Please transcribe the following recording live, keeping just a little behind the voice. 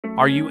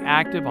Are you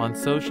active on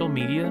social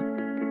media?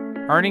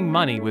 Earning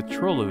money with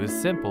Trulu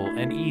is simple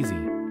and easy.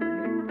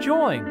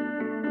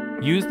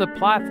 Join! Use the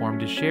platform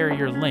to share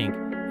your link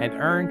and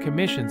earn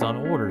commissions on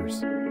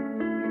orders.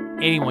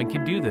 Anyone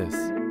can do this.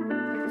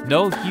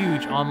 No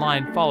huge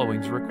online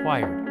followings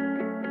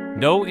required.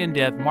 No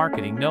in-depth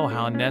marketing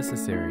know-how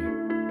necessary.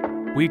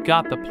 We've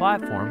got the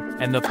platform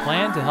and the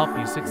plan to help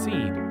you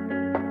succeed.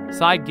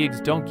 Side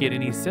gigs don't get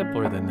any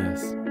simpler than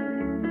this.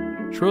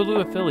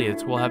 Trulu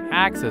affiliates will have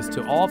access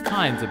to all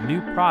kinds of new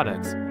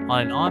products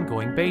on an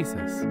ongoing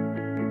basis.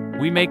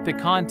 We make the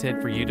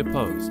content for you to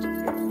post.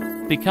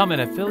 Become an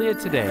affiliate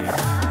today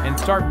and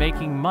start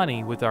making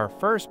money with our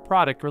first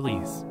product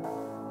release.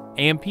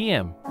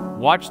 AM/PM,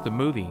 watch the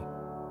movie.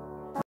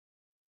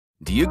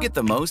 Do you get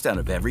the most out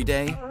of every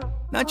day?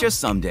 Not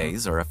just some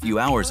days or a few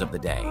hours of the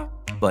day,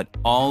 but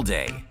all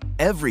day,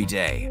 every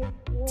day.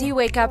 Do you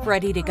wake up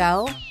ready to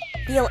go?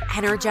 Feel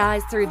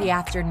energized through the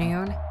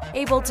afternoon?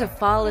 Able to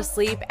fall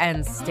asleep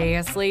and stay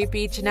asleep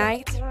each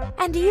night?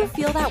 And do you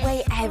feel that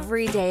way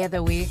every day of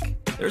the week?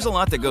 There's a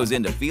lot that goes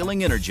into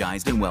feeling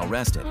energized and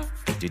well-rested.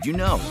 Did you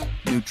know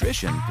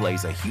nutrition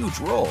plays a huge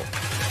role?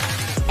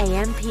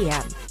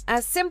 AM/PM,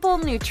 a simple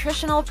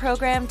nutritional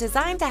program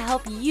designed to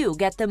help you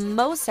get the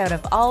most out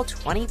of all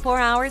 24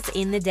 hours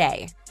in the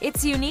day.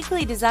 It's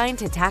uniquely designed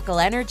to tackle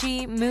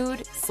energy,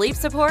 mood, sleep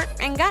support,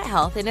 and gut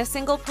health in a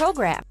single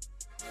program.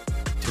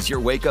 Does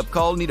your wake-up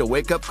call need a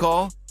wake-up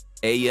call?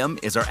 AM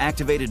is our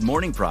activated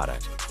morning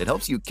product that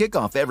helps you kick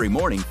off every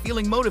morning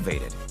feeling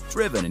motivated,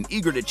 driven, and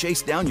eager to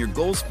chase down your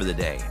goals for the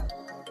day.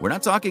 We're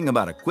not talking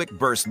about a quick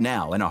burst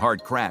now and a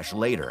hard crash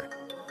later.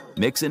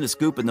 Mix in a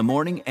scoop in the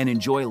morning and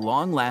enjoy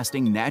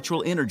long-lasting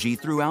natural energy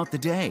throughout the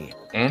day.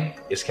 And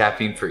it's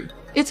caffeine-free.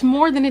 It's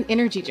more than an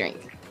energy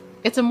drink.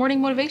 It's a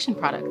morning motivation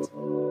product.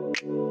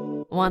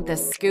 Want the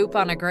scoop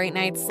on a great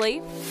night's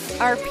sleep?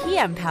 Our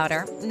PM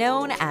powder,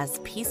 known as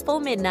Peaceful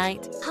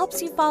Midnight,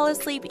 helps you fall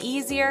asleep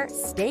easier,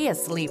 stay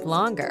asleep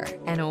longer,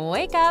 and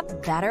wake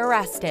up better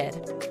rested.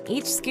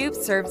 Each scoop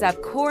serves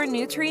up core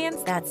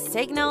nutrients that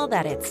signal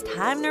that it's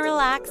time to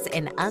relax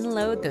and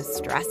unload the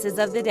stresses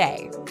of the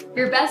day.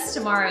 Your best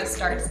tomorrow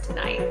starts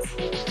tonight.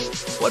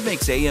 What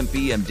makes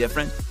AM/PM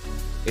different?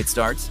 It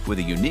starts with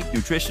a unique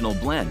nutritional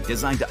blend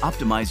designed to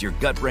optimize your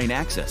gut-brain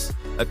axis,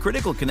 a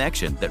critical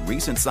connection that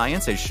recent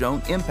science has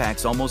shown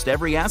impacts almost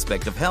every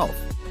aspect of health.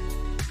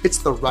 It's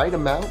the right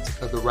amount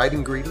of the right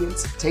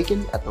ingredients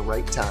taken at the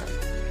right time.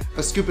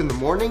 A scoop in the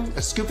morning,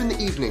 a scoop in the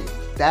evening.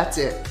 That's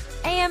it.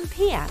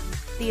 AM/PM,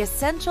 the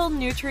essential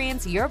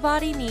nutrients your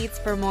body needs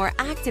for more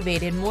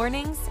activated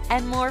mornings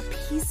and more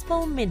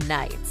peaceful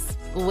midnights.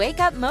 Wake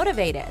up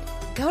motivated,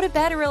 go to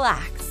bed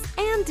relaxed,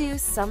 and do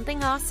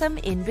something awesome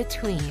in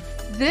between.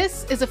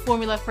 This is a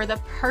formula for the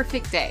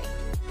perfect day.